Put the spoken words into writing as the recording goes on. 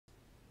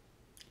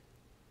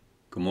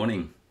Good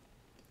morning.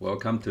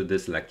 Welcome to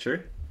this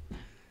lecture.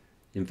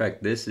 In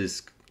fact, this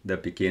is the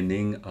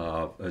beginning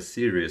of a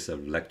series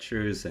of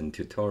lectures and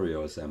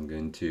tutorials I'm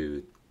going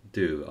to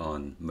do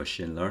on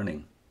machine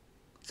learning.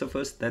 So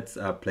first, let's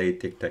play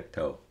Tic Tac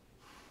Toe.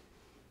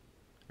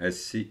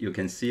 As you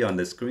can see on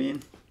the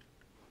screen,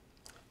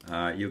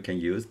 you can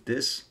use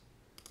this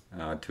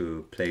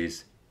to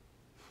place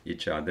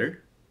each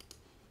other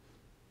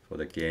for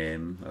the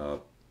game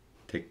of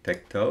Tic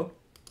Tac Toe.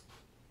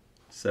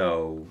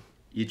 So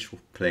each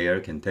player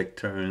can take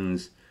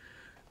turns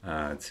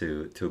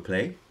to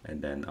play,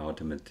 and then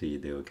ultimately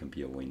there can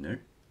be a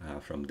winner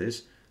from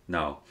this.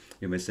 Now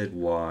you may say,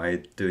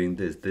 why doing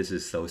this? This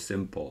is so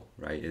simple,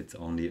 right? It's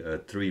only a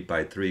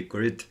 3x3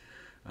 grid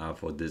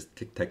for this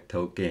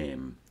tic-tac-toe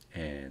game,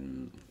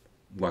 and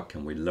what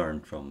can we learn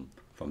from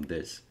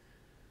this?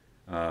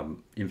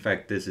 In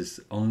fact, this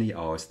is only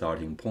our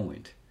starting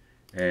point,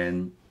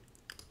 and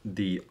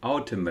the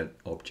ultimate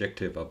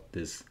objective of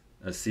this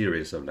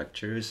series of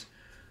lectures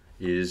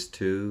is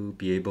to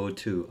be able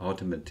to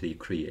ultimately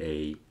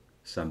create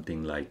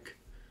something like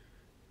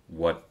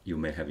what you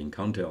may have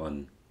encountered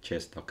on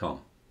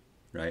chess.com,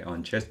 right?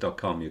 On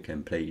chess.com, you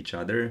can play each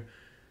other.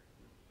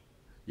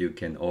 You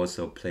can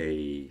also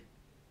play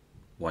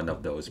one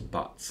of those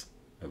bots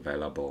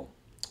available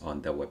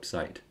on the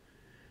website.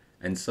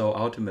 And so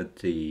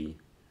ultimately,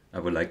 I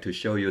would like to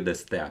show you the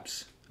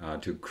steps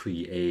to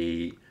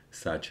create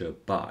such a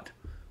bot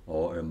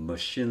or a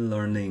machine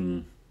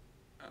learning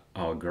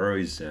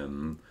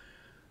algorithm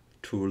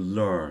to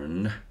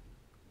learn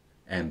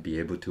and be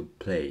able to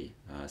play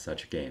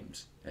such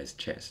games as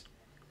chess.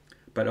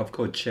 But of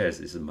course, chess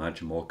is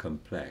much more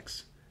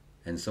complex.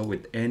 And so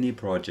with any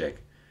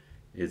project,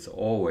 it's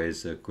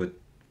always a good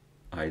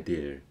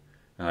idea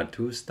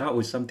to start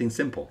with something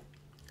simple.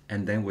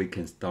 And then we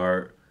can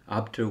start,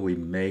 after we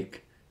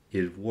make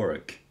it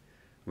work,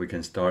 we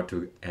can start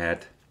to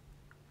add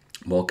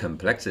more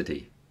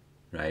complexity,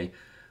 right?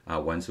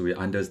 Once we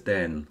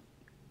understand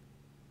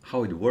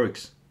how it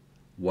works,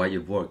 why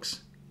it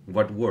works,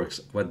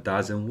 what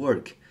doesn't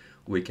work,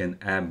 we can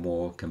add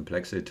more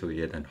complexity to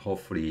it, and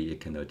hopefully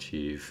it can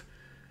achieve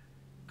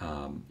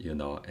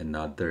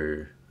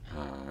another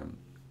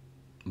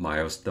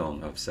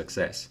milestone of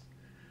success,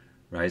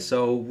 right?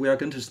 So we are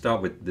going to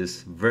start with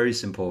this very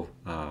simple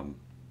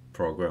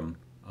program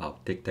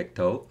of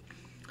tic-tac-toe,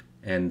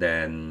 and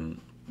then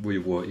we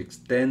will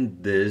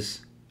extend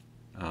this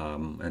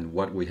and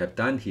what we have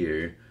done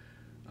here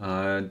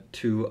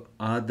to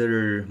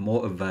other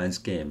more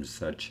advanced games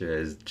such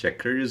as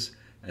checkers,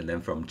 and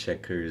then from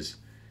checkers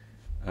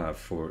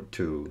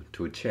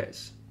to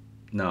chess.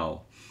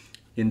 Now,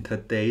 in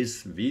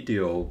today's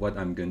video, what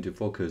I'm going to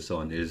focus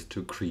on is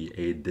to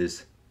create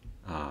this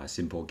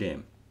simple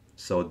game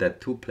so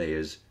that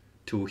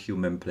two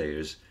human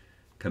players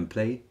can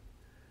play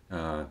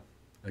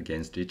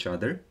against each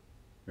other,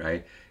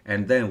 right?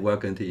 And then we're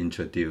going to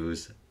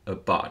introduce a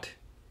bot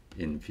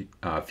in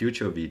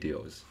future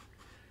videos.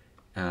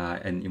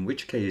 And in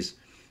which case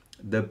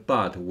the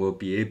bot will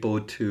be able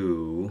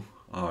to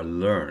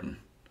learn,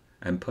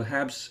 and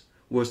perhaps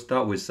we'll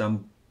start with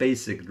some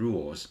basic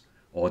rules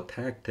or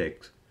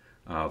tactics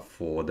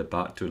for the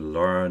bot to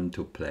learn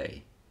to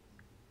play.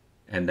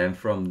 And then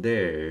from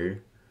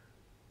there,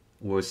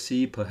 we'll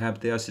see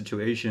perhaps there are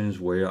situations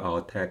where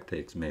our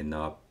tactics may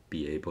not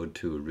be able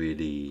to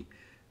really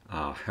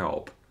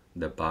help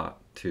the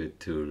bot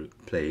to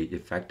play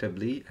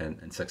effectively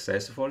and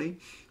successfully.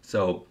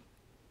 So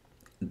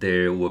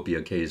there will be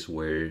a case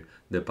where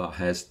the bot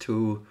has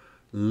to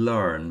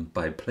learn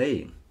by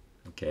playing,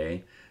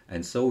 okay?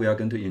 And so we are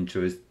going to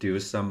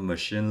introduce some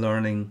machine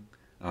learning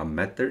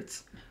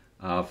methods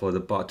for the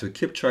bot to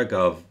keep track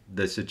of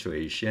the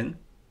situation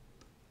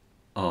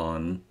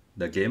on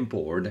the game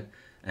board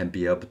and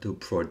be able to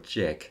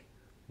project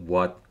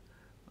what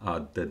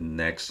the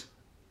next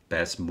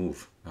best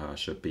move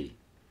should be,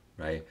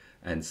 right?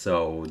 And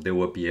so they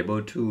will be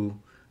able to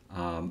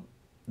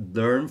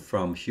learn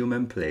from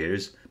human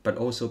players, but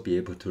also be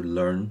able to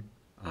learn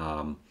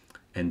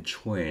and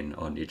train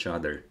on each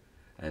other.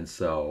 And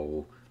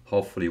so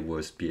hopefully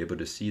we'll be able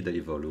to see the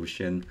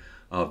evolution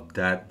of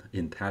that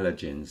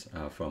intelligence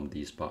from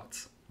these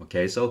bots.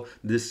 Okay, so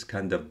this is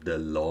kind of the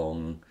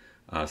long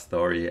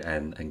story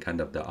and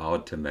kind of the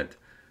ultimate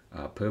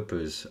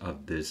purpose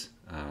of this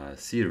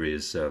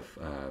series of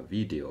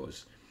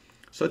videos.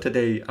 So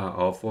today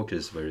our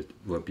focus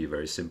will be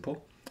very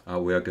simple.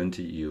 We are going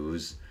to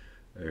use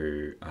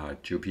a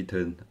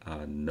Jupyter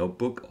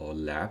notebook or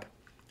lab,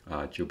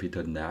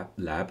 Jupyter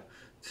lab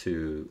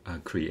to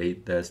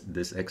create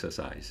this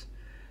exercise.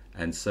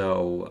 And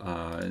so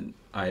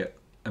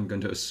I'm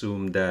going to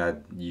assume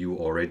that you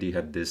already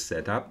have this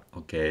set up.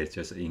 Okay,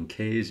 just in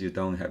case you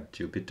don't have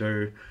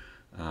Jupyter,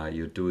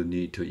 you do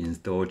need to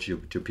install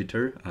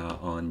Jupyter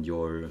on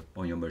your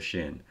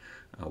machine,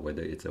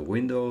 whether it's a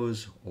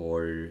Windows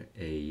or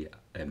a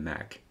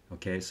Mac.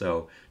 Okay,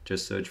 so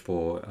just search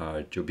for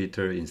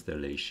Jupyter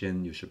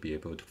installation. You should be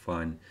able to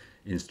find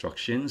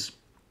instructions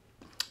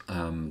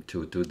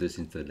to do this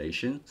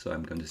installation. So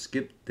I'm going to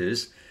skip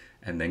this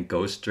and then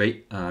go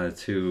straight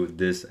to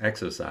this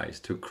exercise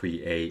to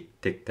create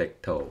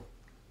tic-tac-toe.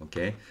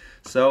 Okay,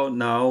 so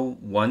now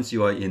once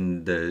you are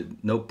in the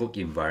notebook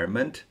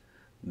environment,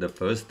 the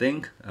first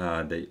thing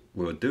that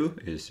we'll do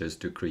is just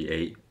to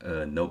create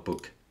a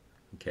notebook.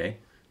 Okay,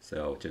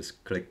 so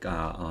just click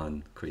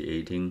on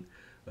creating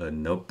a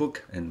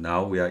notebook, and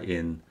now we are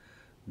in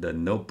the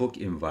notebook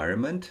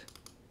environment.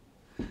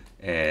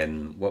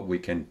 And what we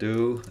can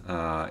do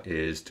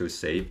is to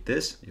save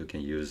this. You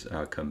can use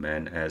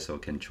Command S or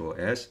Control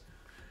S,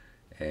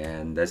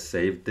 and let's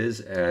save this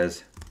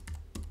as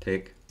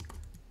tic-tac-toe.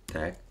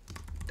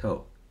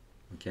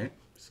 Okay,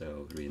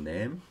 so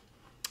rename,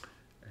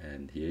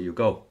 and here you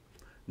go.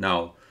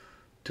 Now,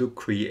 to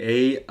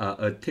create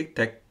a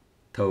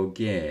tic-tac-toe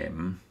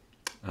game,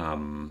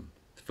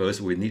 first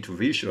we need to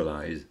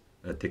visualize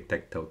a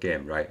tic-tac-toe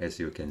game, right? As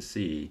you can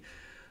see,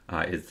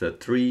 it's a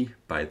 3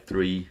 by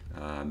 3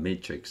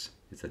 matrix.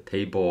 It's a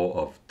table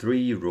of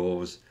 3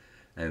 rows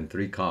and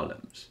 3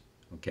 columns.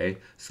 Okay,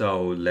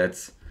 so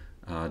let's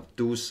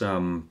do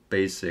some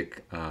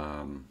basic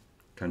kind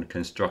of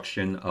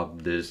construction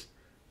of this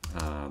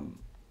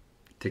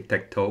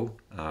tic-tac-toe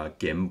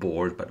game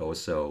board, but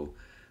also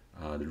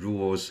the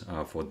rules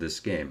for this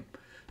game.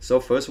 So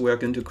first we are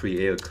going to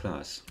create a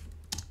class.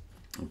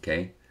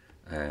 Okay,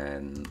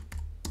 and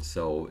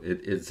so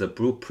it's a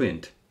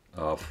blueprint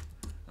of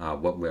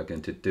what we're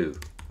going to do.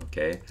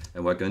 Okay,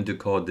 and we're going to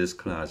call this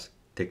class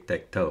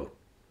tic-tac-toe,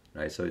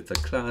 right? So it's a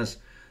class,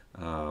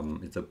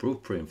 it's a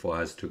blueprint for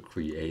us to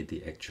create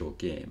the actual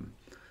game.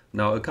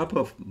 Now, a couple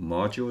of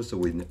modules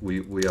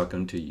we are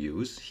going to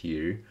use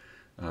here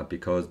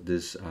because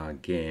this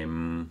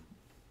game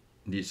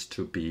needs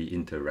to be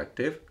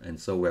interactive, and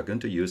so we're going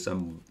to use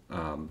some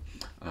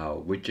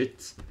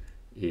widgets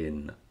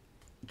in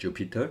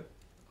Jupyter.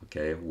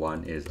 Okay,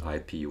 one is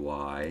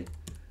IPY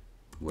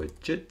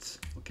widgets.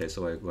 Okay,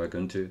 so we're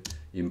going to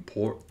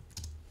import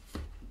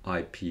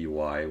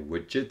IPY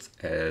widgets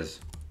as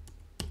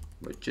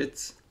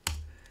widgets,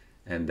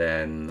 and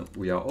then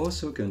we are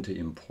also going to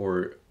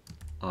import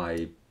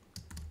IPython,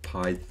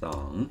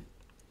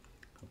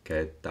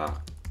 okay,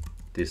 dot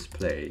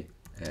display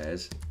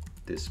as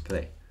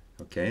display.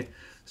 Okay,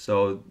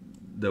 so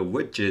the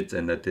widgets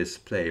and the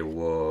display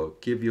will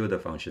give you the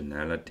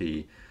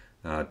functionality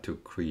to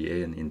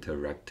create an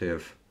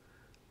interactive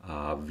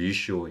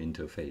visual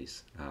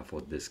interface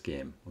for this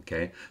game.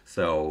 Okay,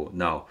 so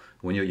now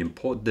when you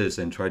import this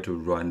and try to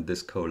run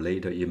this code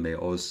later, it may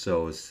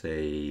also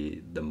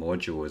say the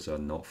modules are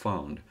not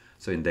found.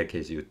 So in that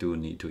case, you do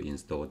need to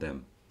install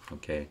them.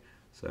 Okay,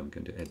 so I'm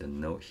going to add a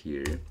note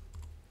here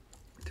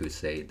to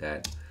say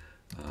that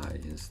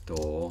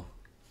install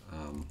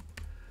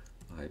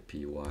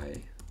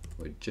IPY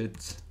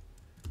widgets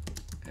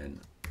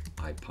and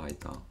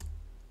IPython.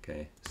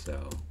 Okay,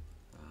 so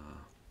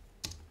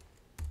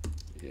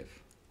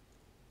if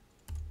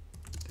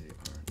they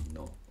are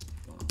not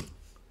found.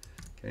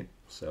 Okay,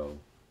 so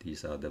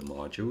these are the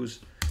modules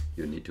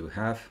you need to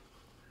have.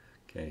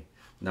 Okay,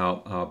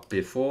 now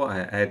before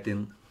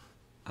adding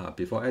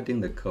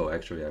the code,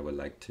 actually I would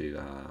like to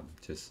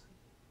just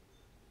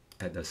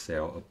add a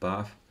cell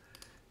above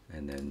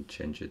and then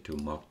change it to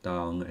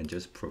markdown and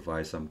just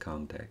provide some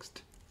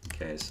context.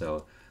 Okay,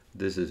 so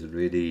this is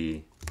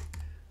really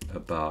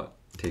about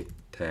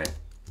tic-tac-toe,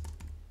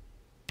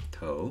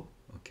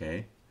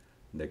 okay,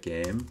 the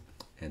game.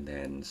 And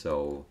then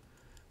so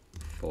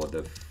for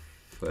the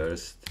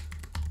first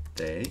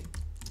day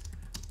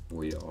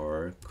we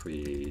are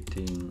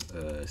creating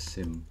a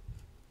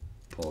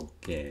simple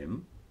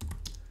game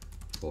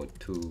for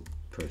 2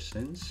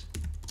 persons,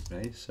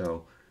 right?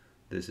 So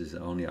this is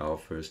only our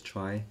first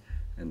try,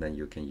 and then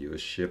you can use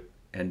Shift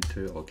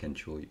Enter or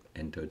Control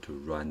Enter to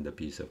run the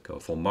piece of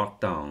code. For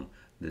markdown,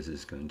 this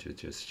is going to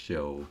just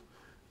show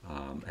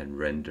and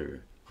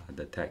render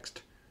the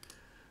text.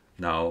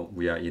 Now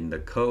we are in the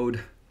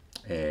code,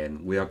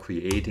 and we are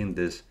creating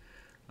this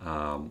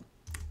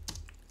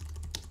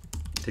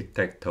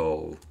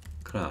tic-tac-toe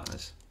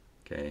class,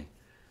 okay,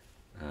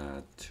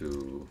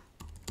 to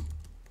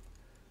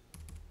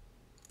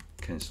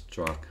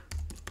construct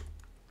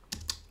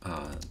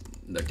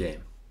the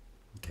game,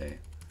 okay,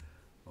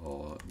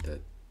 or the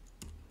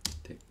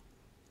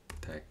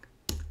tic-tac-toe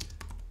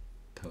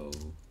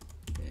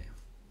game.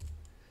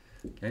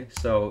 Okay,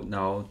 so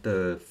now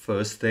the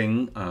first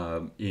thing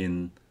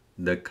in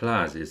the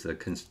class is a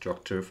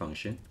constructor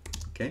function.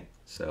 Okay,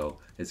 so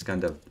it's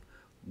kind of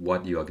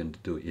what you are going to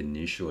do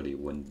initially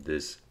when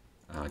this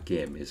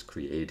game is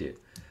created,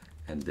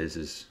 and this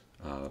is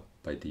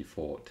by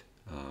default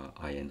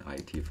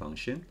init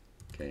function.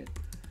 Okay,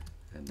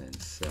 and then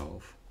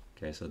self.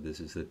 Okay, so this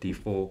is the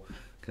default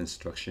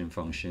construction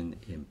function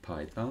in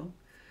Python.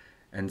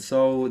 And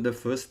so the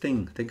first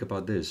thing, think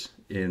about this,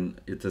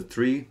 it's a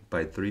 3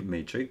 by 3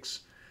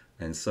 matrix,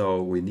 and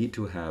so we need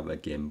to have a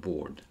game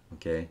board,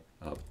 okay,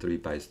 of 3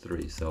 by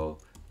 3. So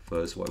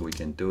first what we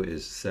can do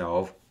is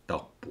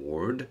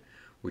self.board,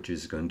 which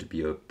is going to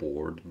be a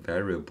board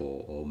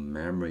variable or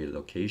memory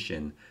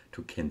location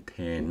to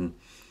contain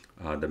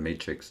the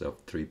matrix of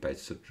 3 by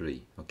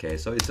 3. Okay,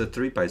 so it's a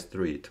 3 by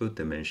 3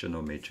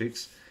 two-dimensional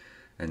matrix.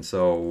 And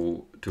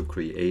so to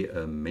create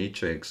a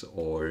matrix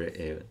or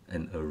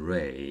an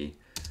array,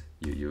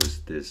 you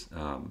use this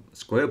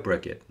square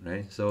bracket,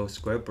 right? So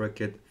square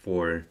bracket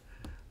for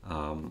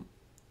a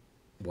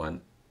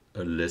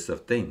list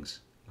of things,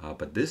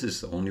 but this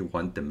is only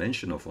one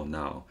dimensional for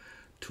now.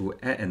 To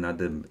add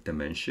another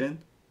dimension,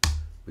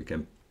 we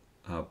can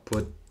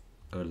put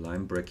a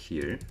line break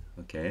here,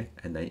 okay,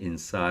 and then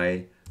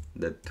inside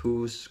the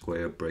two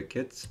square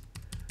brackets,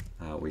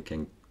 we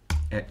can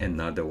add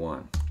another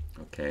one,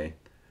 okay,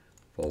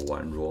 for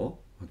one row,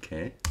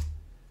 okay,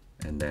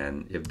 and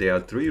then if there are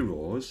 3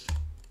 rows,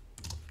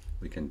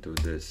 we can do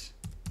this,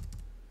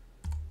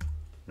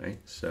 right?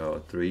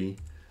 So 3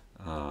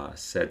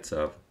 sets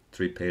of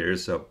 3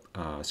 pairs of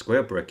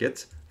square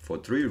brackets for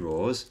 3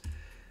 rows,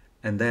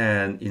 and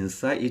then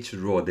inside each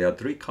row there are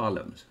 3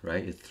 columns,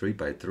 right? It's 3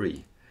 by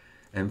 3,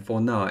 and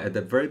for now at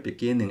the very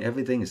beginning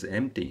everything is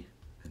empty,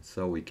 and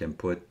so we can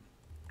put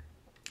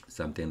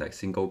something like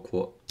single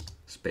quote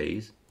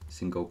space,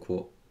 single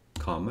quote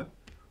comma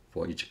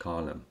for each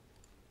column,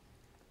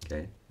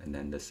 okay, and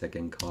then the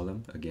second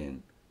column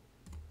again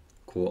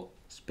quote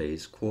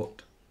space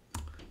quote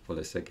for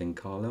the second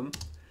column,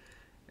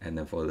 and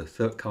then for the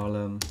third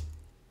column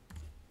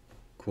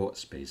quote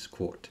space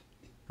quote.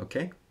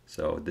 Okay,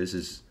 so this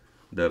is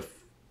the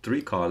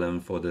 3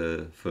 column for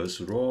the first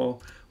row.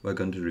 We're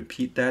going to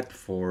repeat that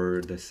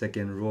for the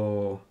second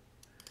row,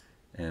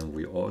 and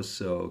we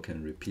also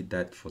can repeat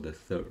that for the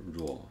third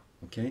row.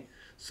 Okay,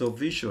 so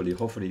visually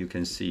hopefully you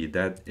can see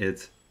that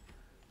it's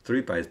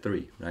 3 by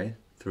 3, right?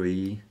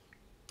 3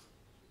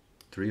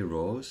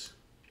 rows,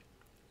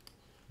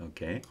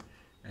 okay,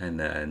 and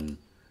then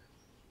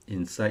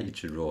inside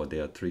each row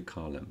there are 3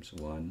 columns,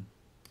 1,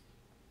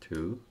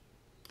 2,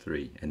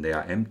 3, and they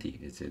are empty.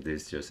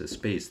 There's just a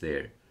space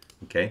there,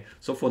 okay.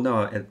 So for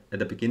now at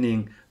the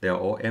beginning they are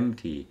all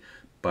empty,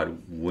 but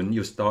when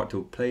you start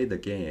to play the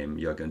game,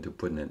 you're going to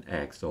put an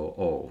X or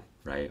O,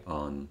 right,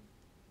 on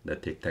the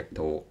Tic Tac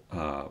Toe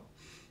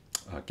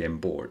game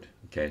board.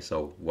 Okay,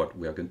 so what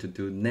we are going to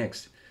do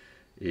next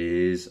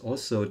is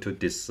also to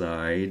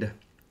decide,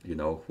 you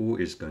know, who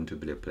is going to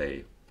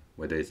play,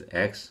 whether it's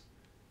X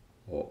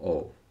or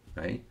O,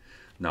 right?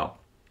 Now,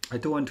 I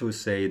do want to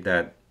say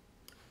that,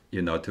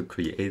 you know, to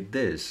create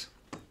this,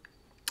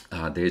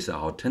 there's an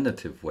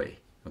alternative way,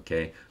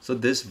 okay? So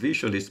this,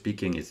 visually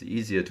speaking, is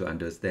easier to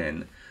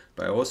understand,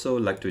 but I also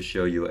like to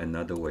show you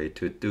another way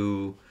to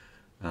do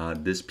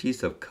this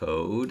piece of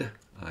code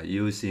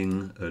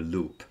using a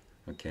loop,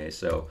 okay?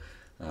 So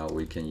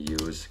we can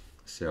use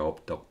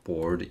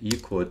self.board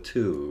equal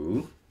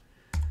to,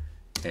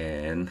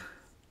 and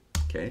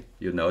okay,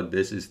 you know,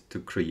 this is to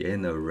create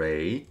an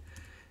array,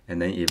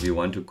 and then if you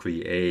want to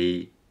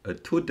create a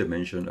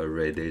 2-dimensional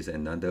array, there's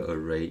another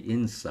array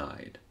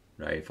inside,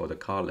 right, for the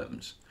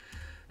columns.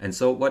 And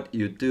so what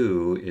you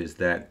do is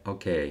that,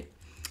 okay,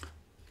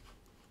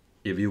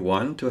 if you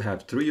want to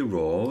have 3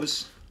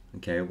 rows,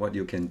 okay, what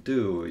you can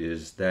do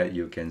is that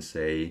you can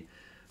say,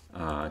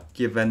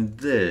 given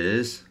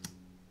this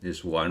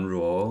is 1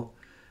 row,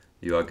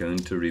 you are going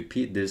to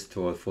repeat this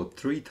for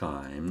 3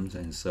 times,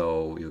 and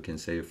so you can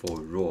say for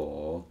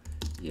row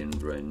in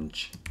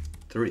range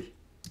 3,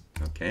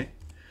 okay?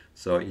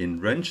 So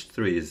in range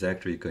 3 is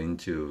actually going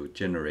to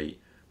generate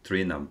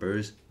 3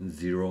 numbers,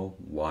 0,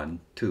 1,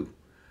 2.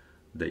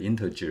 The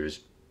integers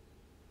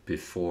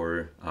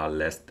before are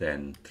less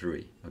than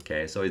 3,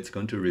 okay? So it's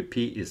going to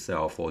repeat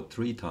itself for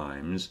 3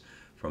 times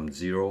from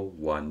 0,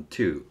 1,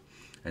 2.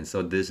 And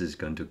so this is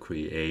going to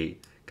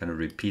create, kind of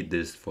repeat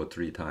this for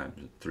 3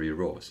 times, 3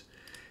 rows.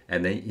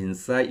 And then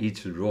inside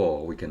each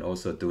row, we can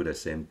also do the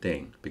same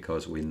thing,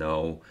 because we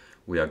know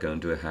we are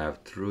going to have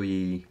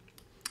 3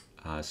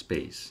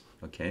 space,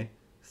 okay?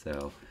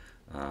 So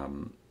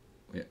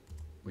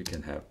we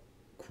can have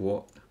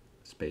quote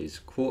space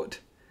quote,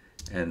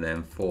 and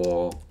then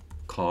for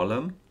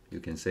column,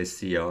 you can say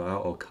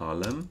CLL or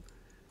column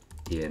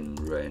in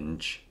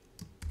range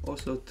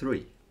also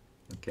 3,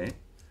 okay?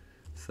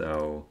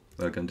 So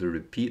we're going to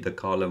repeat the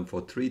column for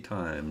 3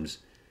 times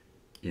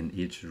in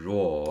each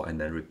row, and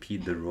then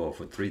repeat the row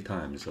for 3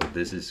 times. So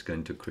this is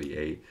going to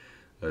create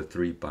a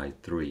 3 by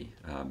 3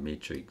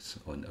 matrix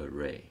on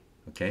array,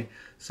 okay?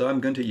 So I'm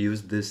going to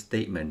use this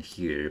statement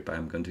here, but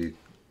I'm going to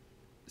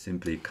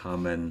simply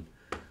comment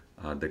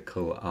the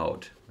code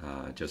out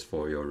just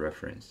for your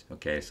reference,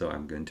 okay? So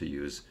I'm going to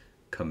use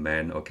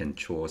command or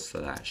control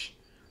slash,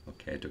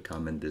 okay, to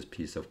comment this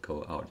piece of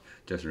code out.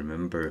 Just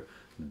remember,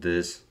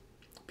 this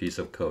piece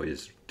of code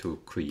is to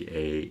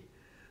create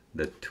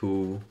the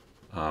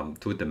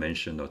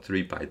two-dimensional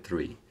 3 by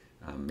 3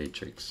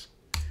 matrix.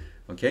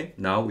 Okay,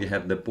 now we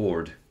have the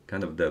board,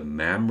 kind of the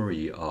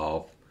memory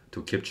of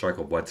to keep track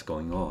of what's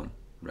going on,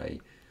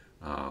 right?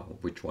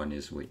 Which one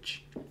is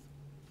which.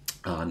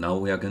 Now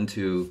we are going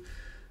to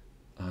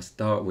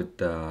start with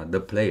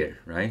the player,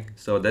 right?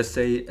 So let's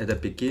say at the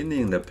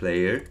beginning the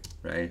player,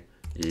 right,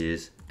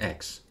 is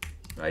X,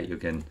 right? You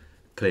can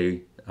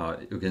play,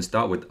 you can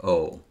start with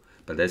O,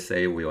 But let's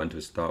say we want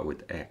to start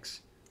with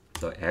X.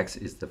 So X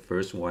is the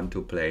first one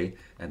to play,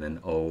 and then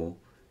O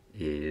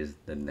is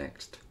the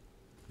next,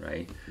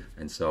 right?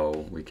 And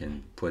so we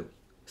can put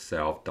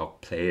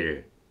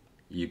self.player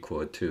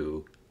equal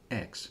to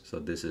X. So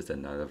this is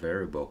another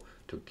variable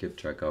to keep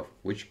track of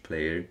which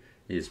player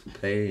is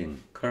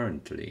playing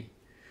currently.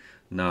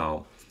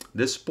 Now,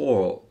 this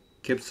board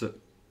keeps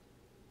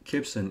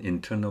an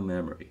internal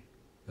memory,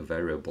 a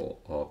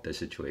variable of the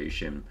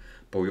situation,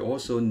 but we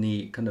also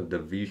need kind of the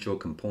visual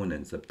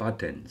components, the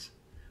buttons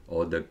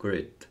or the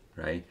grid,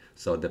 right?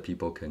 So that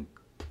people can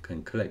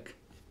click.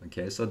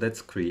 Okay, so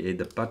let's create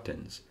the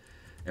buttons,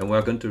 and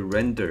we're going to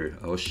render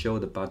or show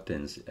the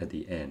buttons at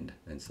the end.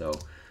 And so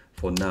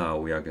for now,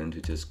 we are going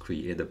to just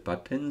create the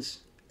buttons,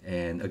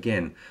 and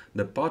again,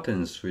 the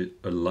buttons will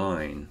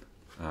align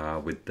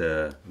with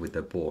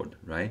the board,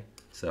 right?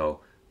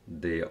 So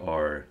there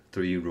are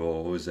 3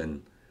 rows,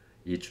 and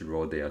each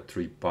row there are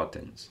 3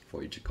 buttons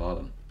for each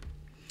column.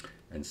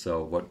 And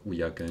so what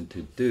we are going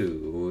to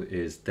do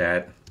is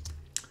that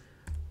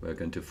we're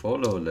going to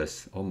follow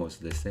this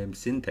almost the same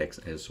syntax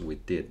as we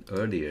did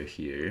earlier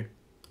here.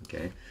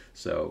 Okay,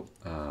 so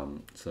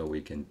so we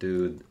can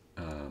do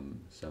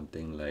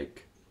something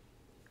like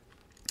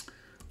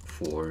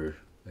for,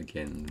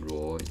 again,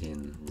 row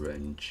in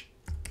range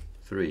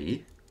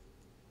 3.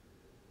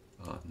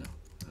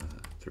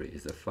 3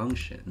 is a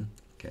function.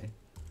 Okay,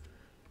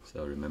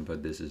 so remember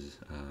this is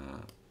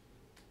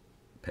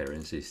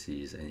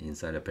parentheses, and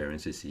inside the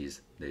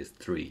parentheses there's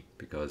 3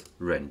 because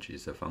range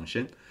is a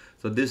function.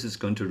 So this is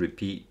going to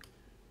repeat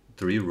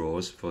 3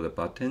 rows for the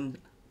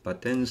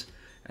buttons,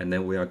 and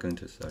then we are going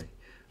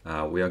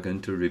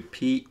to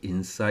repeat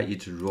inside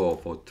each row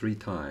for 3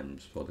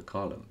 times for the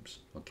columns.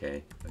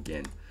 Okay,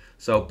 again,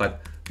 so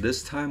but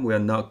this time we are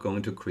not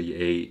going to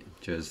create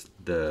just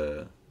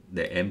the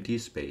empty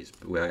space,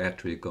 but we are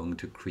actually going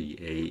to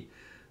create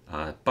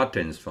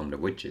buttons from the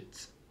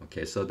widgets,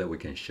 okay, so that we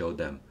can show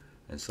them.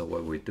 And so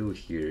what we do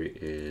here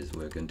is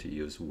we're going to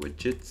use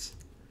widgets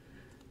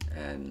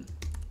and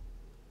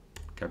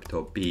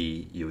capital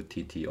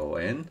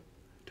BUTTON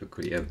to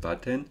create a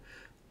button.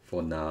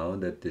 For now,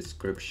 the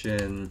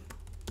description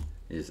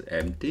is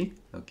empty.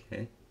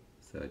 Okay,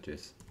 so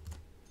just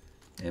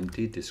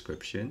empty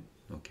description.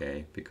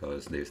 Okay,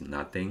 because there's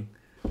nothing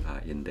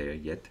in there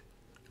yet.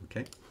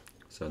 Okay,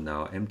 so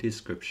now empty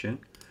description.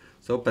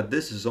 So, but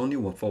this is only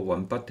for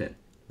 1 button,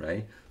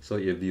 right? So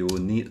if you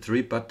need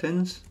 3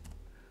 buttons,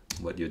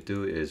 what you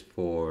do is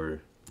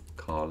for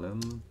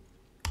column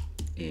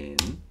in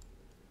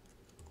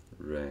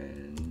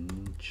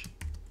range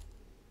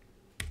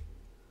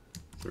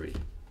 3.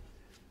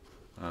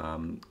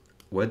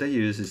 Whether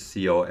you use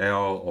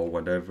COL or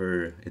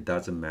whatever, it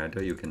doesn't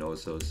matter. You can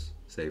also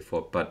say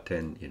for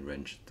button in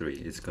range 3.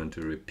 It's going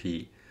to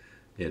repeat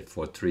it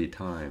for 3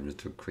 times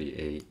to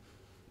create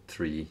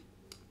 3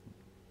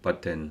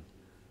 button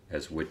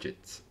as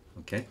widgets.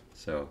 Okay,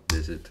 so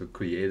this is to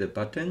create the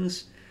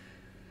buttons.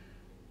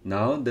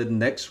 Now the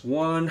next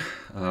one,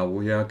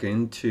 we are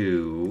going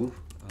to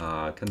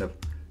kind of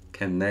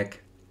connect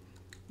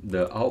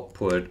the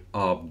output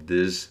of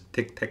this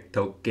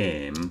tic-tac-toe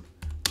game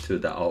to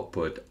the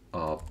output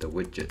of the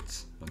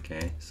widgets.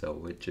 Okay, so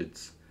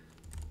widgets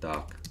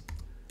dot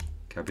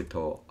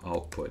capital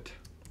output.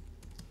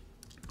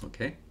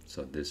 Okay,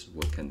 so this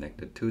will connect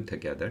the 2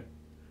 together.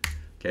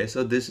 Okay,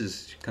 so this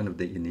is kind of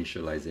the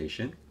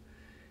initialization,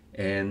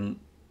 and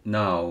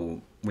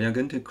now we are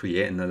going to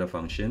create another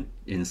function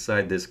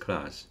inside this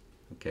class.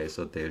 Okay,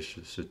 so there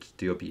should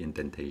still be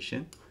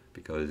indentation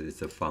because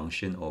it's a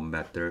function or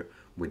method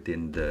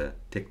within the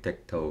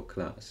tic-tac-toe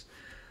class.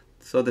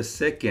 So the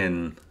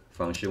second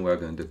function we're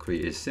going to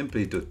create is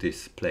simply to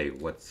display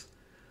what's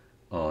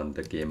on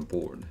the game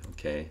board.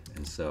 Okay,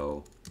 and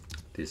so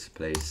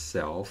display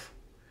self.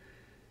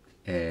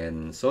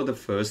 And so the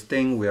first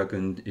thing we are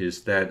going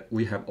is that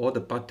we have all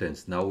the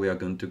buttons. Now we are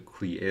going to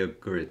create a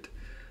grid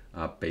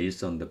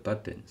based on the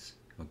buttons.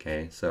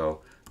 Okay,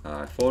 so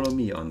follow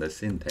me on the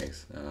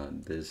syntax.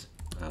 This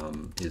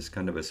is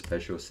kind of a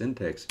special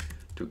syntax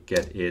to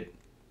get it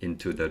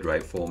into the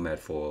right format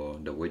for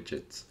the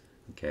widgets.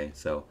 Okay,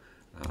 so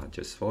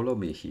just follow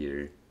me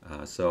here.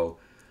 So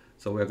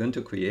we're going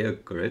to create a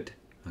grid,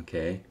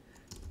 okay,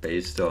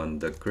 based on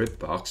the grid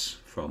box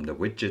from the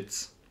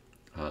widgets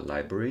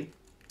library.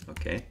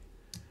 Okay,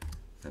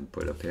 and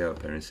put a pair of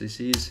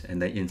parentheses,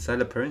 and then inside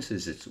the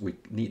parentheses we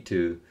need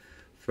to,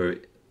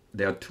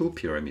 there are 2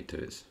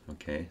 parameters.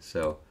 Okay,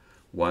 so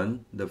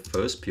the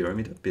first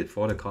parameter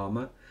before the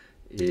comma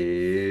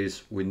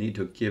is we need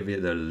to give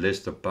it a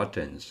list of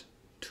buttons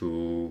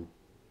to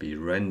be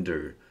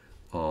rendered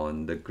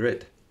on the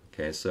grid.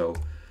 Okay, so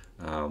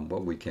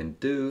what we can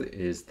do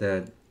is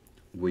that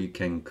we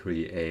can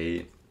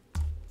create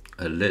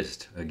a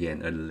list,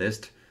 again a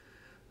list.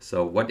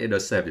 So what it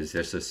accepts is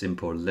just a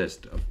simple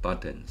list of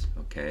buttons,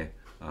 okay,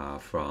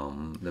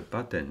 from the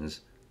buttons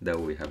that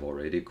we have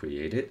already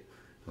created.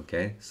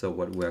 Okay, so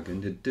what we are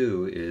going to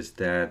do is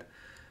that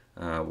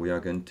we are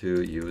going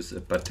to use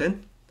a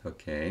button,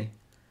 okay,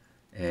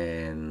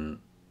 and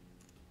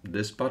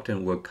this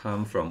button will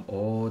come from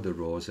all the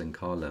rows and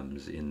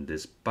columns in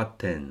this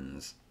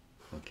buttons,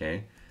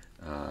 okay,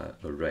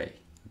 array.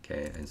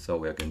 Okay, and so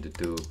we're going to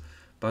do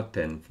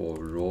button for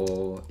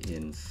row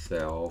in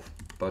self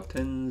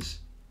buttons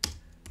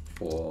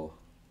for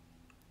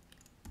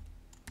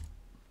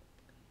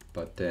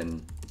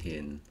button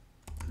in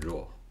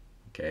row.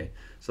 Okay,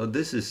 so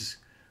this is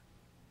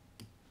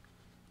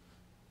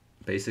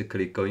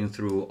basically going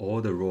through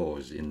all the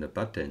rows in the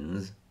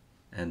buttons,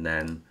 and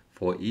then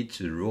for each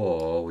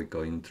row we're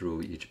going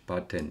through each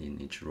button in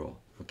each row.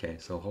 Okay,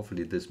 so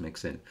hopefully this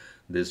makes sense.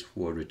 This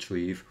will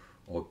retrieve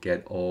or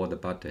get all the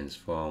buttons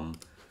from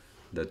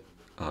the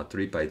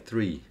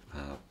 3x3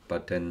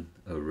 button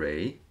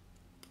array.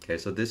 Okay,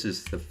 so this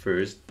is the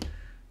first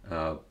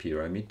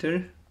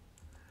parameter,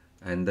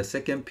 and the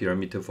second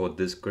parameter for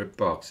this grid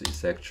box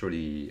is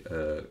actually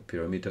a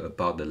parameter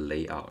about the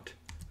layout.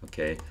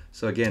 Okay,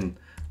 so again,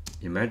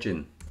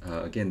 imagine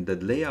again the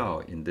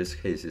layout in this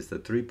case is the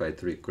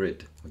 3x3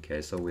 grid.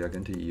 Okay, so we are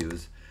going to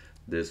use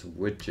this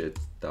widget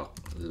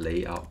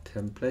layout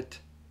template.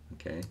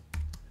 Okay,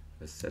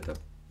 let's set up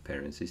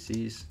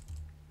parentheses.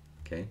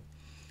 Okay,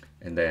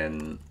 and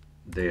then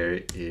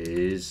there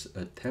is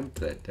a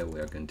template that we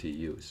are going to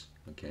use.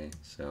 Okay,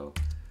 so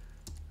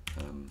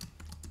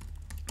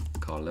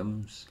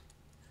columns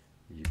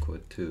equal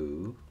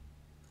to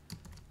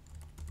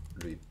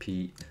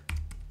repeat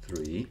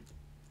 3,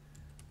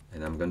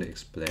 and I'm going to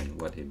explain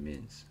what it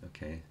means.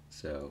 Okay,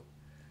 so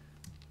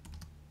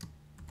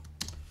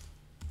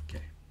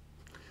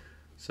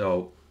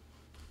so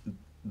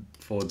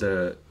for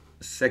the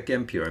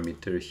second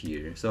parameter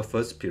here, so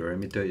first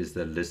parameter is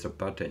the list of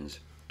buttons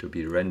to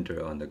be rendered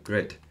on the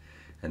grid,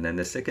 and then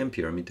the second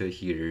parameter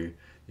here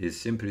is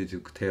simply to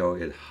tell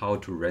it how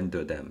to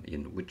render them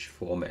in which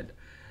format,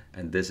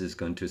 and this is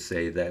going to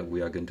say that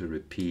we are going to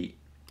repeat,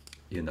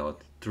 you know,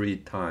 3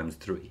 times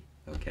 3.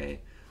 Okay,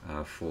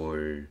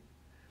 for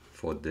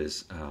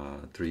this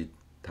 3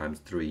 times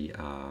 3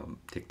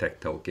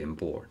 tic-tac-toe game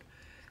board,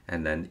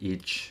 and then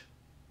each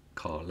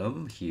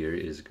column here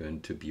is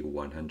going to be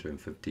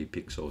 150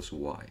 pixels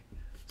wide,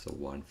 so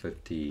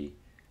 150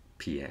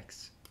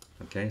 px.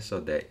 Okay, so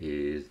that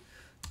is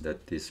the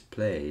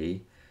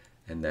display,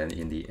 and then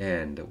in the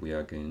end we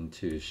are going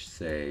to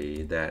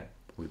say that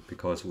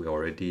because we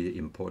already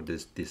import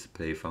this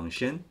display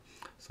function,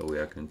 so we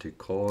are going to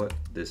call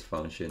this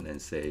function and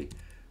say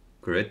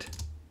grid,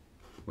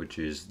 which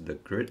is the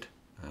grid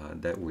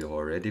that we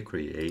already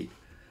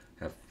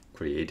have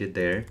created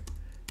there,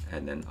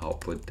 and then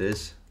output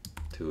this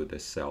to the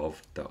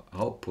self the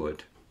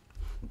output.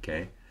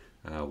 Okay,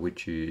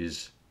 which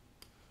is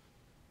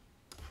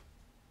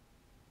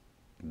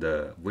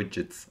the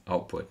widget's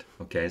output.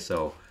 Okay,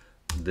 so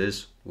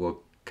this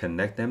will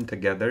connect them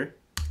together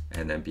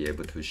and then be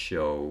able to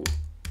show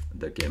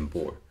the game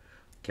board.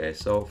 Okay,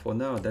 so for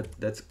now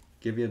let's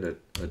give it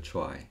a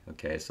try.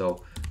 Okay,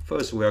 so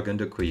first we are going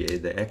to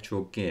create the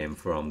actual game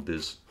from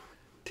this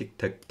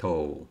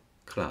tic-tac-toe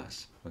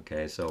class.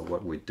 Okay, so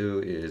what we do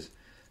is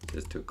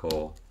just to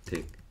call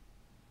tic-tac-toe.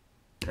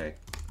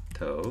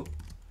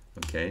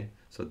 Okay,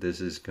 so this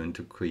is going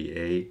to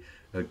create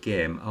a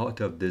game out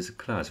of this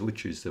class,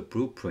 which is the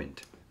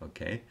blueprint.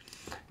 Okay,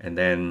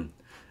 and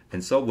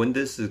so when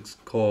this is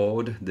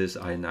called, this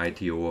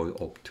init will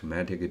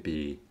automatically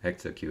be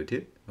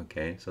executed.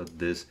 Okay, so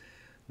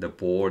the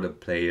board, the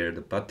player,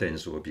 the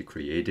buttons will be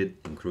created,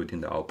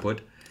 including the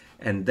output.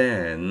 And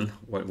then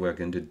what we're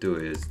going to do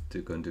is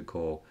going to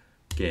call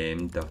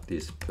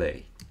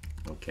game.display.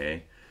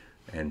 Okay,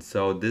 and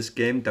so this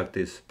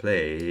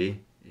game.display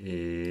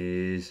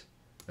is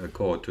a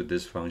call to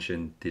this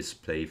function,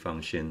 display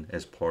function,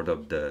 as part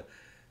of the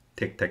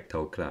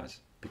tic-tac-toe class,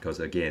 because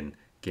again,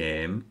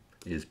 game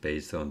is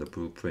based on the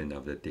blueprint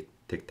of the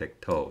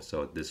tic-tac-toe,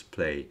 so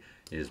display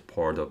is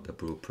part of the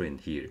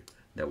blueprint here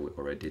that we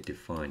already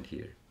defined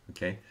here.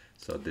 Okay,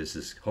 so this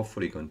is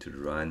hopefully going to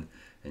run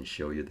and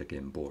show you the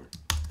game board.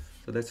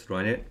 So let's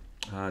run it.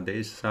 There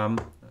is some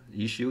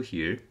issue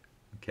here.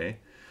 Okay,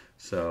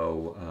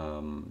 so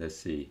let's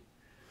see.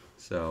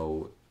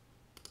 So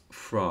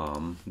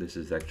from, this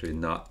is actually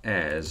not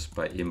as,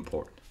 but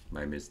import,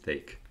 my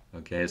mistake.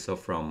 Okay, so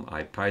from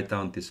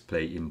IPython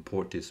display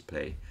import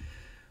display.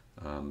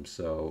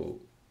 So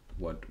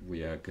what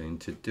we are going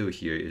to do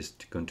here is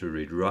going to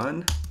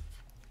rerun.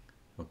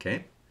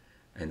 Okay,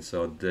 and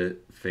so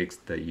fix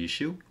the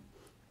issue.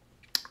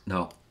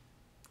 Now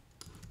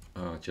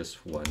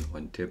just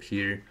one tip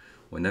here: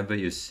 whenever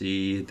you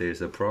see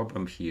there's a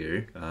problem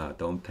here,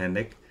 don't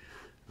panic.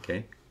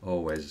 Okay,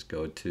 always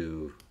go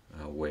to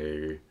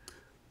where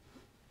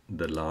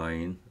the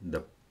line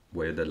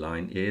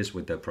is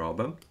with the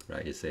problem,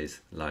 right? It says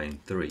line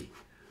 3,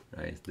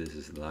 right? This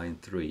is line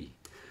 3,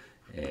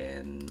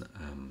 and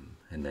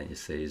then it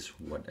says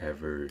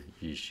whatever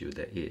issue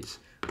that is.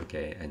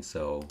 Okay, and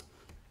so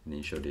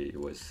initially it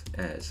was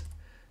as,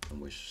 and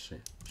we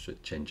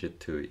should change it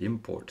to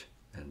import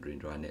and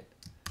rerun it.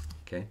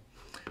 Okay,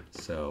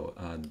 so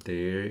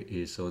there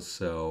is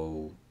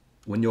also,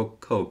 when your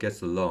code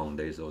gets long,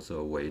 there is also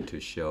a way to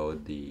show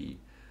the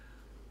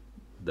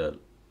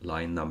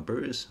line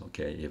numbers.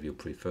 Okay, if you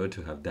prefer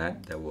to have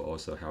that, that will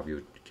also help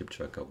you keep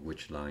track of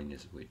which line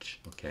is which.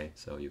 Okay,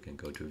 so you can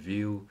go to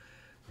view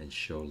and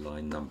show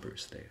line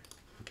numbers there.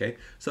 Okay,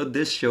 so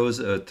this shows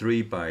a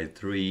 3 by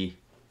 3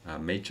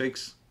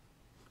 matrix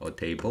or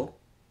table,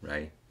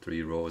 right?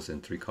 3 rows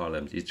and 3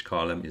 columns. Each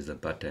column is a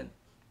button,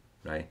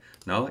 right?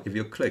 Now if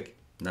you click,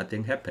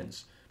 nothing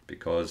happens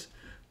because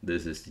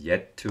this is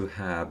yet to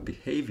have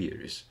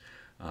behaviors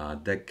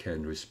that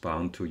can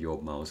respond to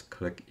your mouse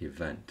click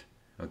event.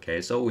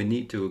 Okay, so we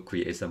need to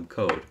create some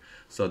code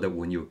so that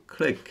when you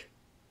click,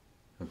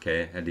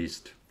 okay, at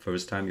least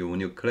first time when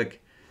you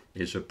click,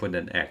 it should put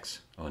an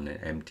X on an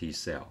empty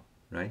cell,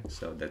 right?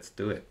 So let's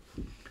do it.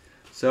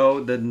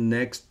 So the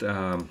next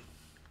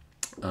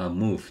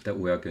move that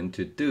we are going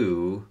to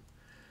do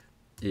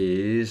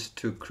is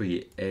to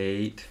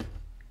create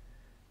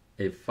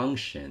a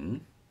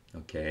function,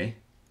 okay,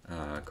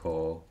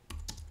 called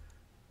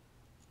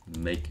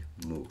make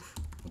move.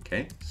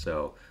 Okay,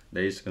 so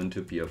there is going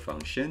to be a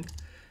function,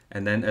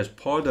 and then as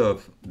part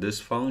of this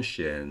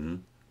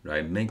function,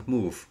 right, make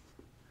move,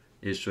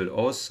 it should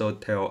also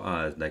tell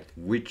us like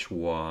which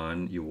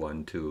one you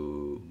want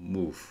to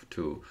move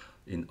to.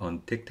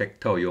 On Tic Tac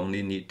Toe, you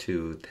only need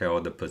to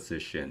tell the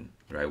position,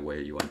 right, where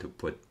you want to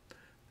put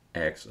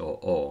X or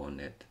O on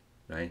it,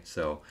 right?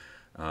 So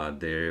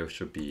it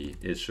should be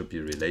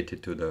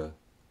related to the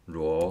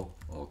row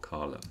or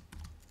column.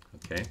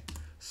 Okay,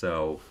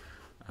 so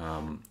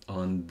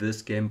on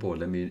this game board,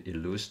 let me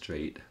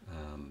illustrate,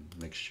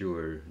 make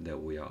sure that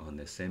we are on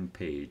the same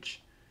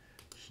page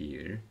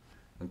here.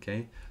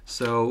 Okay,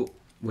 so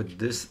with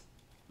this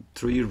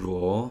 3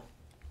 row,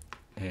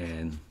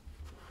 and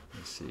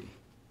let's see,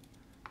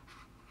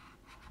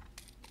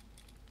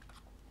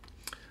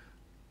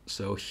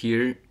 so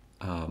here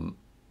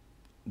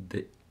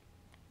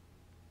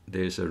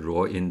there's a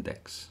row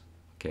index.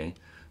 Okay,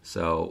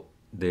 so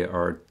there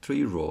are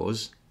 3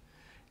 rows,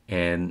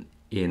 and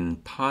in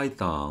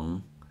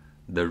Python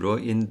the row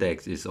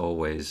index is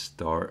always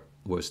start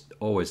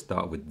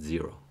with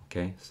 0.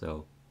 Okay,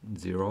 so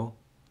 0,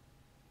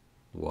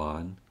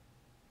 1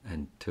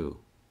 and 2.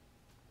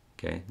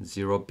 Okay,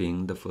 0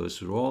 being the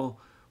first row,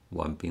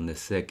 1 being the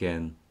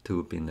second,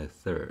 2 being the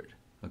third.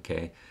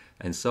 Okay,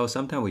 and so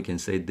sometimes we can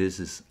say this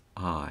is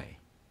I.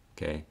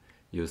 Okay,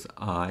 use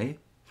I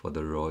for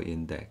the row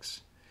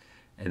index,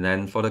 and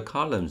then for the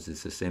columns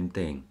it's the same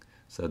thing.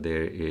 So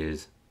there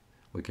is,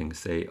 we can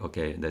say,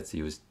 okay, let's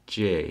use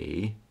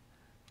J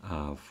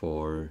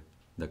for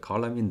the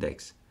column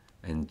index,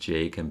 and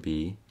J can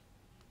be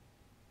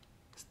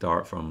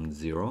start from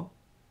 0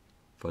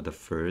 for the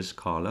first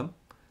column,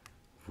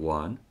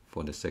 1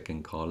 for the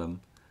second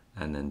column,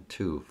 and then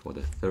 2 for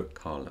the third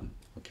column.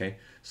 Okay,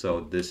 so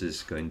this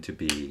is going to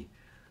be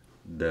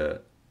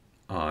the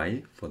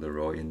I for the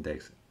row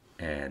index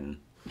and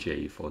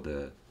J for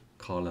the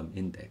column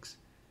index,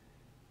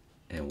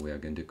 and we are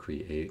going to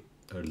create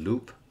a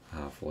loop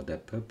for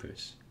that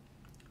purpose.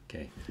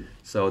 Okay,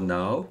 so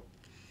now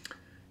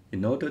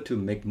in order to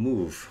make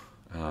move,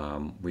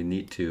 we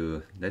need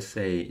to, let's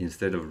say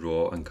instead of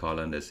row and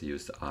column, let's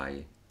use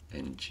I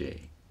and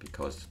J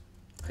because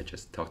I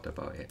just talked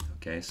about it.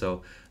 Okay,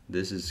 so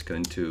this is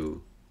going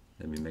to,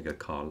 let me make a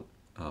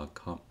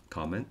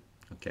comment.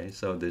 Okay,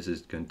 so this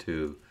is going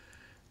to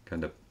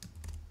kind of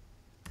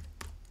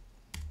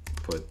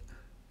put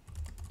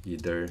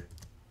either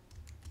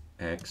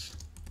X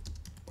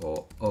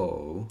or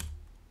O,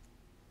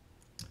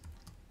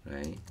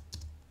 right,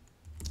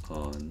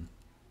 on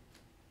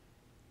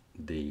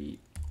the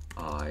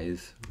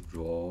I's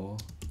row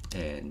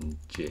and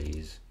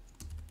J's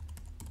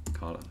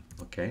column.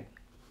 Okay,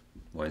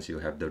 once you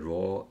have the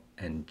row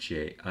and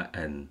J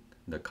and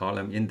the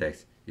column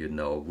index, you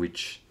know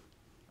which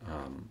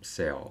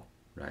cell,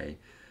 right,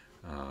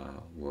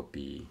 will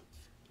be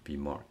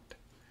marked.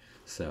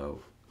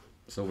 So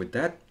with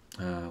that,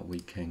 we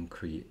can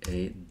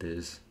create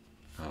this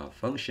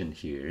function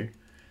here.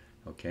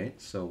 Okay,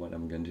 so what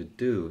I'm going to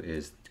do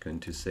is going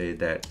to say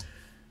that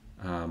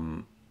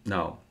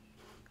now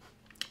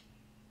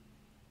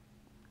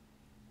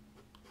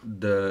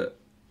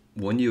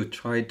when you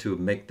try to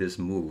make this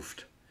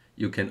move,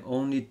 you can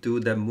only do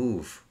that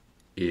move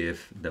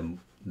if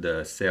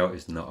the cell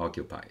is not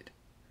occupied,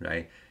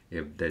 right?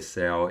 If the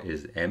cell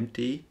is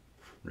empty,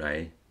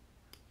 right,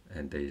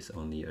 and there is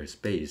only a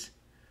space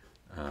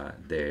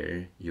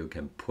there, you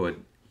can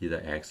put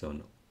either X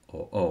on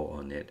or O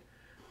on it.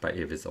 But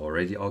if it's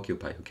already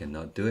occupied, you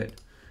cannot do it.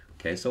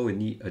 Okay, so we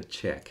need a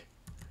check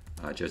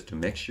just to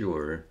make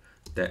sure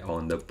that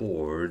on the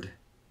board,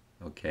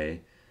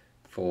 okay,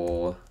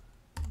 for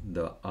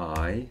the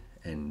I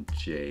and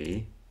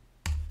J,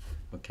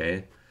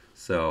 okay,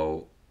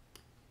 so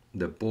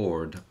the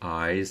board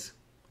I's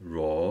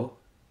row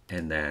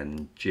and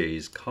then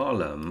J's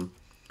column,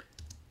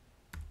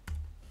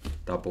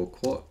 double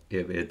quote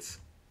if it's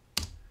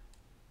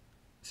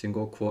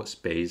single quote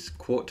space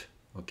quote.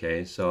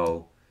 Okay,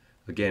 so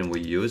again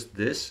we use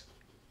this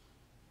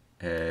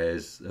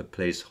as a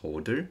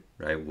placeholder,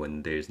 right,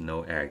 when there's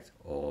no X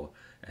or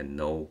and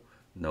no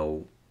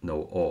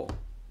O.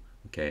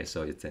 Okay,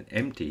 so it's an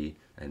empty,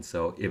 and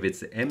so if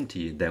it's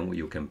empty, then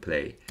you can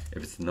play.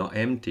 If it's not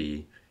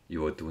empty,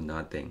 you will do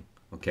nothing.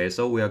 Okay,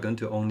 so we are going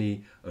to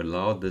only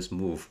allow this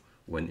move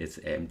when it's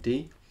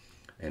empty.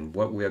 And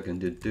what we are going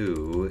to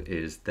do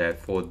is that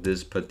for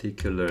this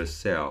particular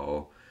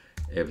cell,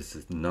 if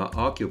it's not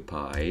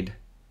occupied,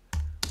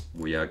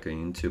 we are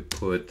going to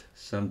put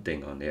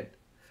something on it.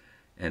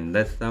 And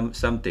that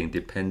something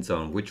depends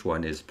on which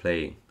one is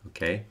playing.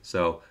 Okay,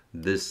 so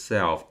this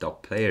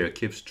self.player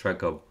keeps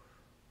track of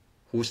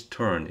whose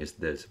turn is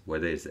this,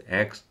 whether it's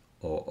X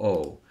or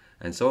O.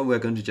 And so we're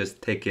going to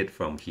just take it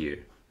from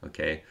here.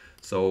 Okay,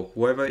 so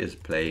whoever is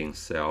playing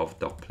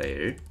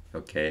self.player,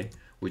 okay,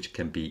 which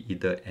can be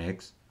either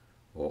X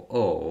or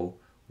O,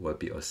 will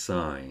be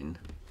assigned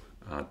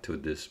to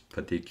this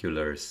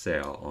particular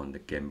cell on the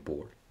game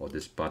board, or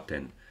this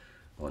button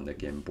on the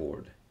game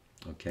board.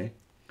 Okay,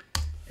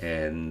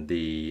 and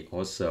the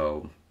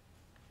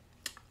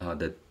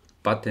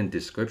button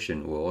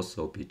description will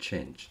also be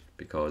changed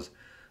because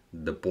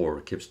the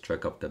board keeps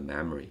track of the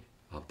memory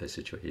of the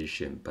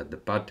situation, but the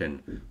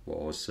button will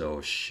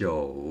also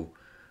show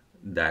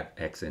that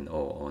X and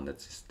O on the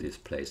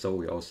display. So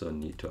we also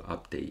need to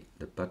update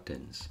the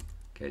buttons.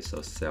 Okay,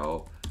 so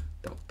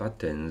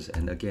cell.buttons,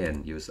 and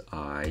again use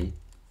I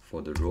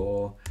for the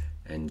row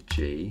and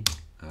J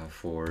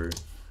for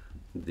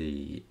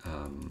the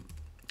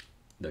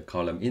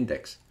column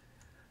index,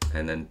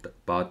 and then the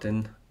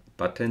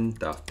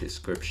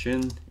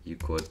button.description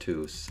equal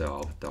to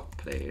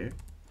self.player.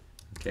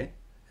 Okay,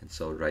 and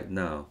so right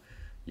now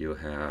you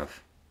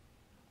have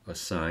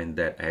assigned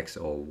that X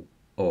or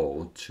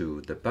O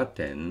to the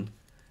button,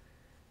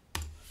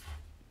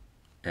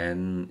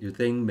 and you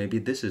think maybe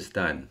this is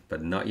done,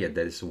 but not yet.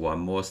 There is one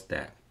more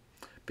step,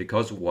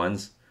 because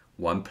once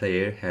one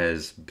player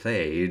has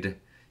played,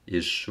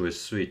 it should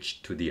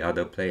switch to the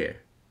other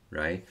player,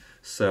 right?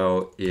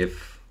 So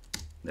if,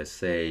 let's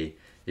say,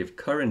 if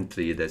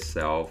currently the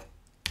self.player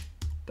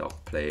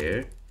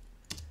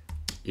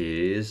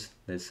is,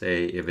 let's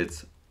say, if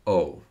it's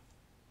O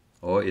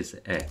or it's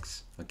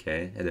X,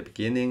 okay, at the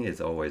beginning it's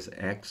always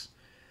X.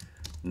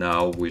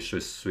 Now we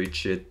should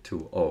switch it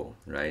to O,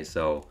 right?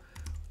 So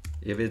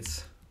if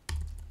it's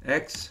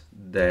X,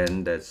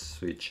 then let's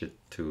switch it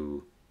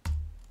to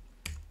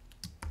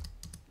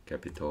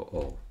capital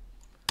O.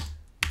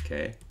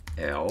 Okay,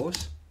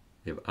 else,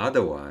 if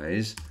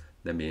otherwise,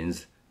 that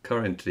means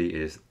currently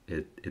it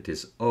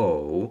is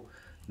O,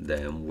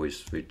 then we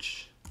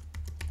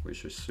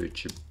should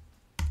switch it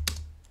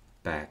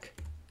back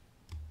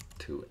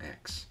to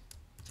X.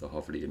 So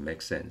hopefully it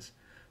makes sense.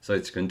 So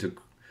it's going to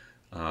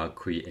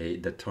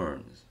create the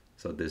turns.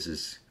 So this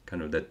is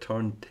kind of the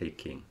turn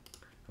taking.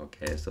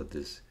 Okay, so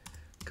this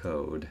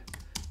code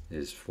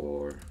is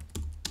for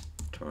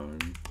turn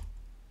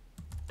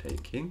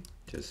taking.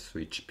 Just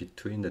switch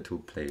between the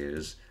two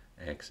players,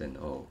 X and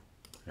O,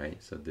 right?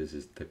 So this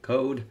is the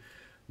code.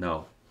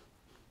 Now,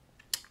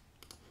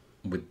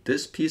 with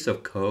this piece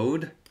of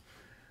code,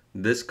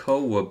 this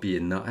code will be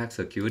not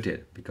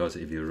executed, because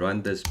if you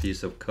run this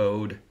piece of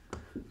code,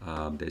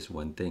 there's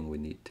one thing we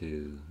need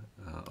to,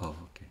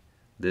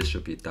 this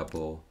should be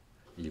double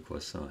equal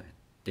sign,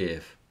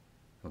 if,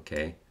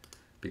 okay,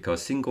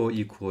 because single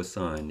equal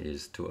sign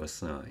is to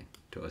assign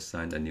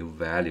a new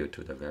value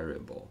to the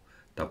variable.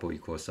 Double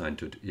equal sign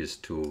is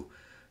to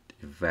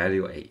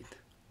evaluate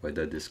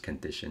whether this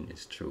condition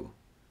is true,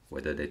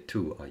 whether the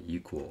two are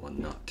equal or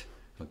not.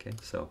 Okay,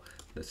 so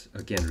let's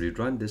again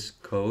rerun this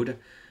code,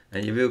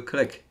 and if you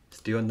click,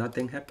 still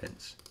nothing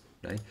happens,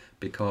 right?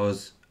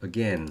 Because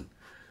again,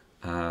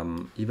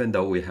 even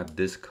though we have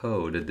this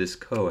code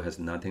has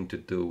nothing to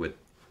do with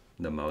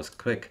the mouse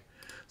click.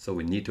 So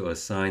we need to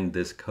assign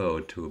this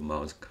code to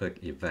mouse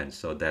click event,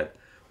 so that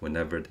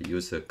whenever the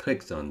user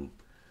clicks on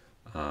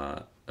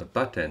a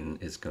button,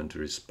 it's going to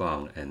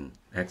respond and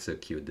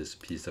execute this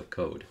piece of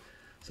code.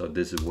 So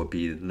this will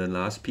be the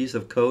last piece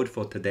of code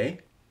for today.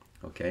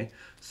 Okay,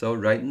 so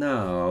right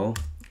now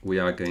we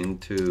are going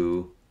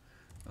to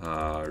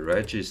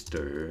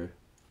register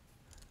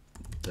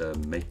the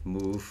make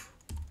move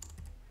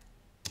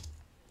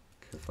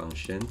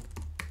function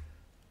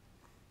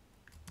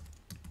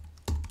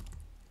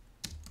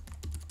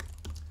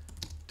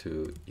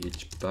to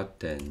each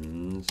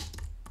buttons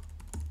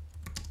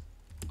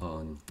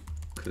on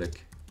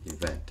click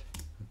event.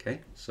 Okay,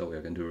 so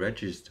we're going to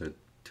register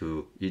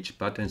to each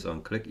buttons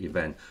on click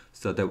event,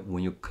 so that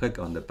when you click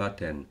on the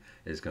button,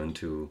 it's going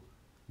to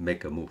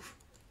make a move.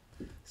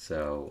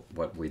 So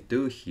what we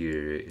do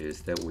here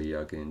is that we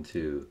are going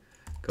to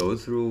go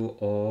through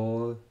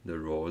all the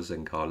rows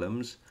and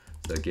columns.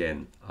 So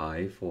again,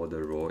 I for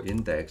the row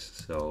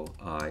index, so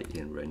I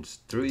in range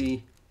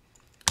 3,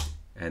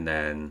 and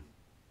then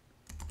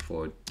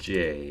for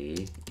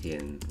J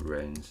in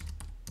range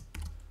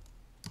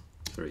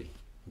 3,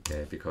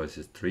 okay, because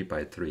it's 3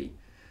 by 3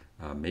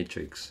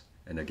 matrix.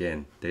 And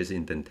again, there's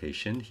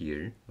indentation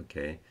here,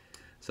 okay,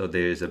 so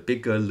there's a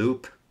bigger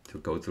loop to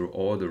go through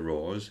all the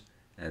rows,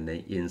 and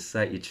then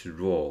inside each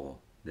row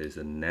there's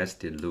a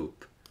nested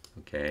loop,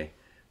 okay,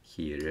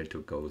 here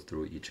to go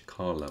through each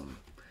column.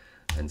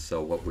 And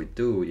so what we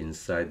do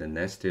inside the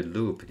nested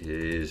loop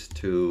is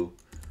to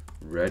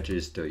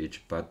register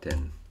each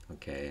button.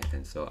 Okay,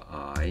 and so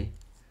I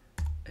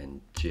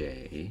and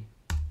J.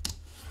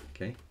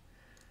 Okay,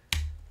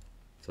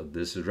 so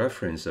this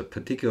reference a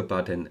particular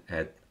button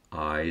at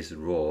I's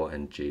row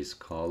and J's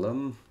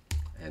column,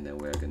 and then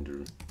we're going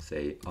to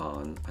say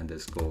on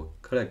underscore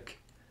click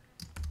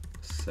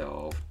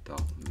self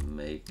dot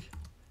make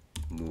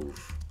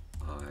move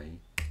I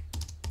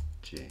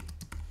J.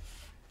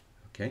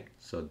 Okay,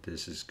 so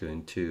this is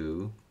going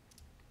to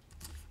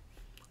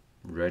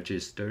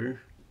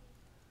register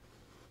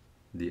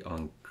the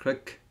on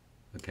click,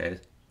 okay,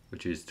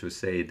 which is to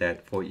say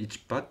that for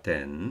each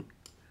button,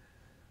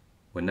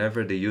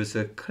 whenever the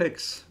user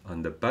clicks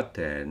on the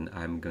button,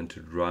 I'm going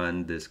to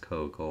run this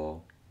code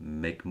called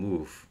make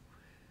move.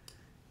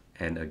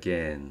 And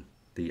again,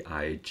 the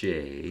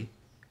ij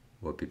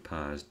will be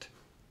passed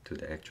to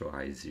the actual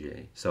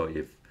ij. So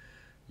if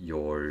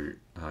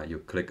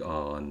you click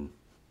on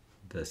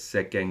the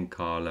second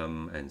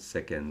column and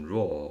second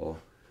row,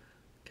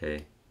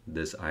 okay,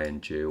 this I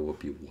and j will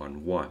be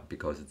 1, 1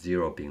 because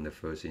 0 being the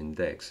first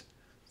index.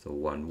 So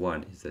 1,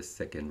 1 is the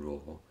second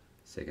row,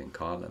 second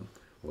column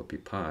will be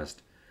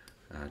passed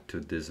to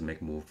this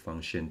make move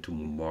function to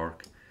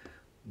mark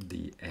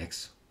the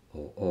X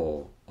or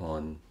O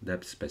on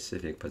that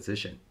specific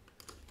position.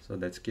 So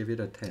let's give it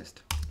a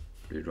test.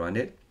 Rerun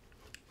it.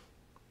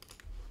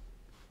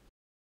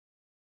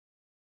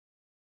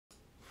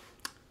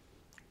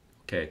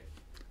 Okay,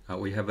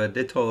 we have a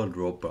little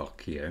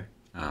roadblock here,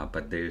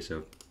 but there's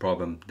a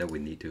problem that we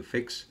need to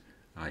fix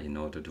in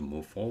order to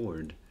move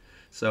forward.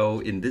 So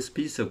in this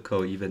piece of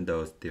code, even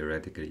though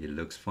theoretically it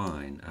looks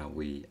fine,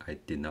 I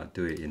did not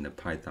do it in a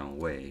Python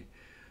way.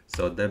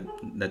 So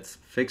let's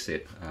fix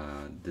it.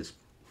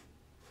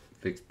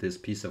 Fix this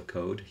piece of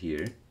code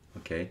here.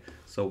 Okay.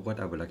 So what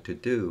I would like to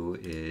do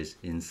is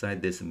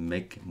inside this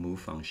make move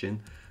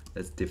function,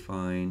 let's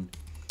define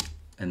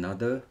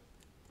another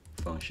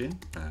function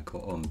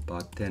called on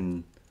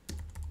button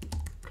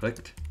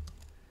clicked,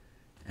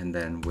 and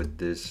then with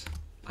this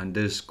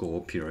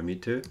underscore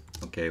parameter,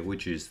 okay,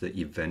 which is the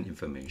event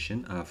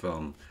information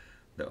from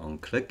the on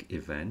click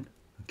event.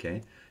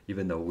 Okay,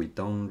 even though we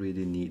don't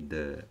really need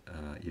the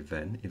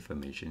event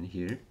information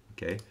here.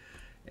 Okay,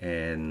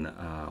 and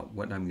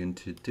what I'm going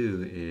to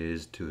do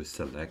is to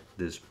select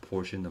this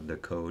portion of the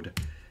code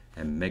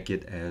and make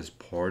it as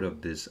part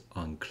of this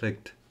on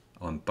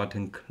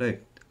button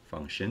clicked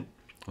function.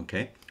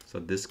 Okay, so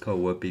this code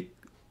will be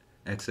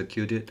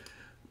executed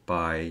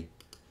by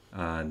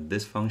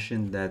this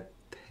function that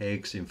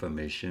takes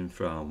information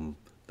from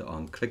the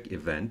on click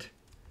event.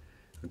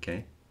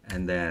 Okay,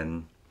 and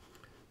then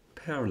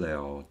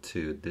parallel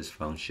to this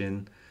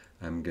function,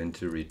 I'm going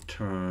to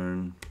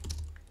return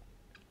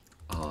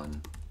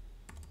on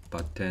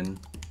button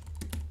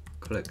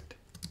clicked.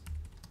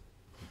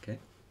 Okay,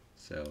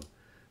 so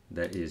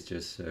that is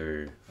just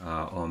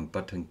on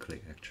button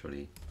click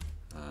actually.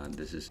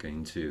 This is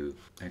going to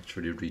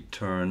actually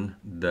return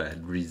the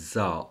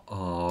result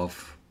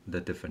of the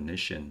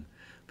definition,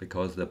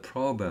 because the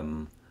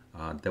problem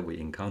that we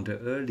encountered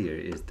earlier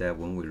is that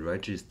when we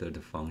register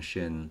the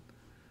function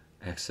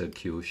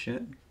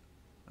execution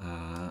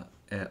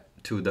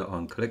to the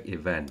on click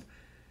event,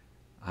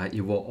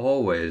 it will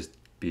always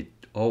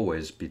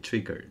be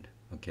triggered.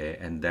 Okay,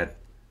 and that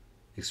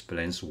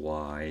explains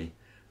why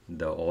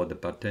all the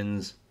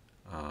buttons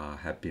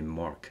have been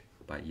marked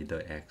by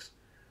either X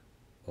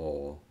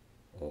or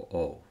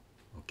O.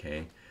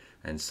 Okay,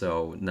 and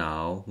so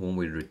now when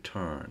we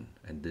return,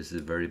 and this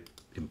is very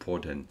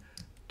important,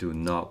 do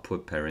not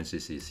put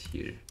parentheses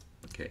here.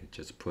 Okay,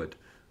 just put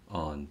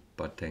on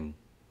button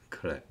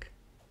click.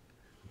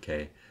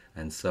 Okay,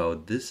 and so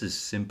this is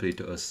simply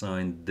to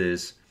assign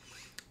this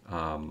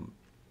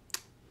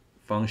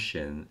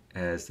function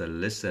as a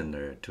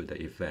listener to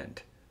the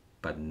event,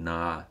 but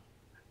not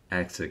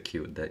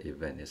execute the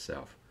event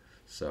itself.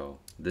 So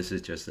this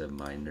is just a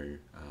minor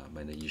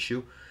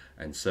issue.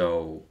 And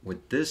so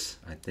with this,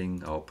 I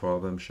think our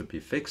problem should be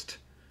fixed.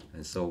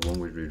 And so when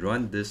we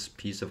rerun this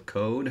piece of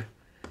code,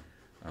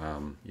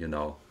 you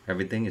know,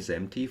 everything is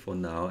empty for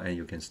now, and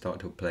you can start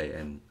to play.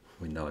 And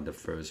we know the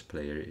first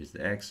player is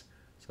X.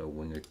 So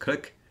when we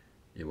click,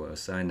 it will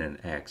assign an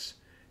X,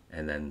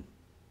 and then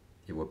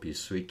it will be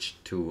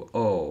switched to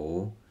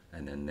O,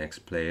 and then next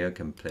player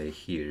can play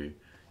here, it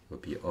will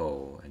be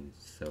O, and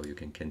so you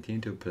can continue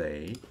to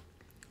play,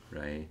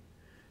 right?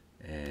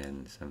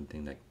 And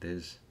something like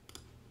this.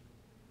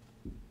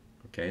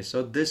 Okay,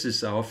 so this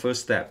is our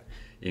first step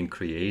in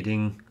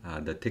creating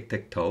the Tic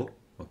Tac Toe.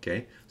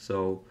 Okay,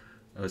 so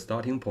a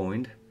starting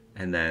point,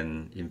 and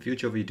then in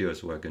future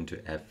videos we're going to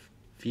add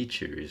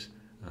features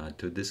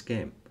to this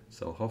game.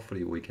 So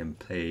hopefully we can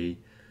play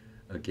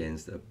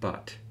against a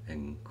bot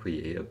and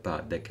create a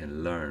bot that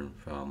can learn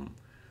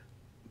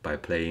by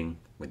playing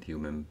with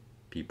human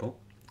people.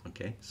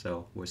 Okay,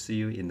 so we'll see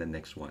you in the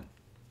next one.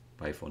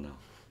 Bye for now.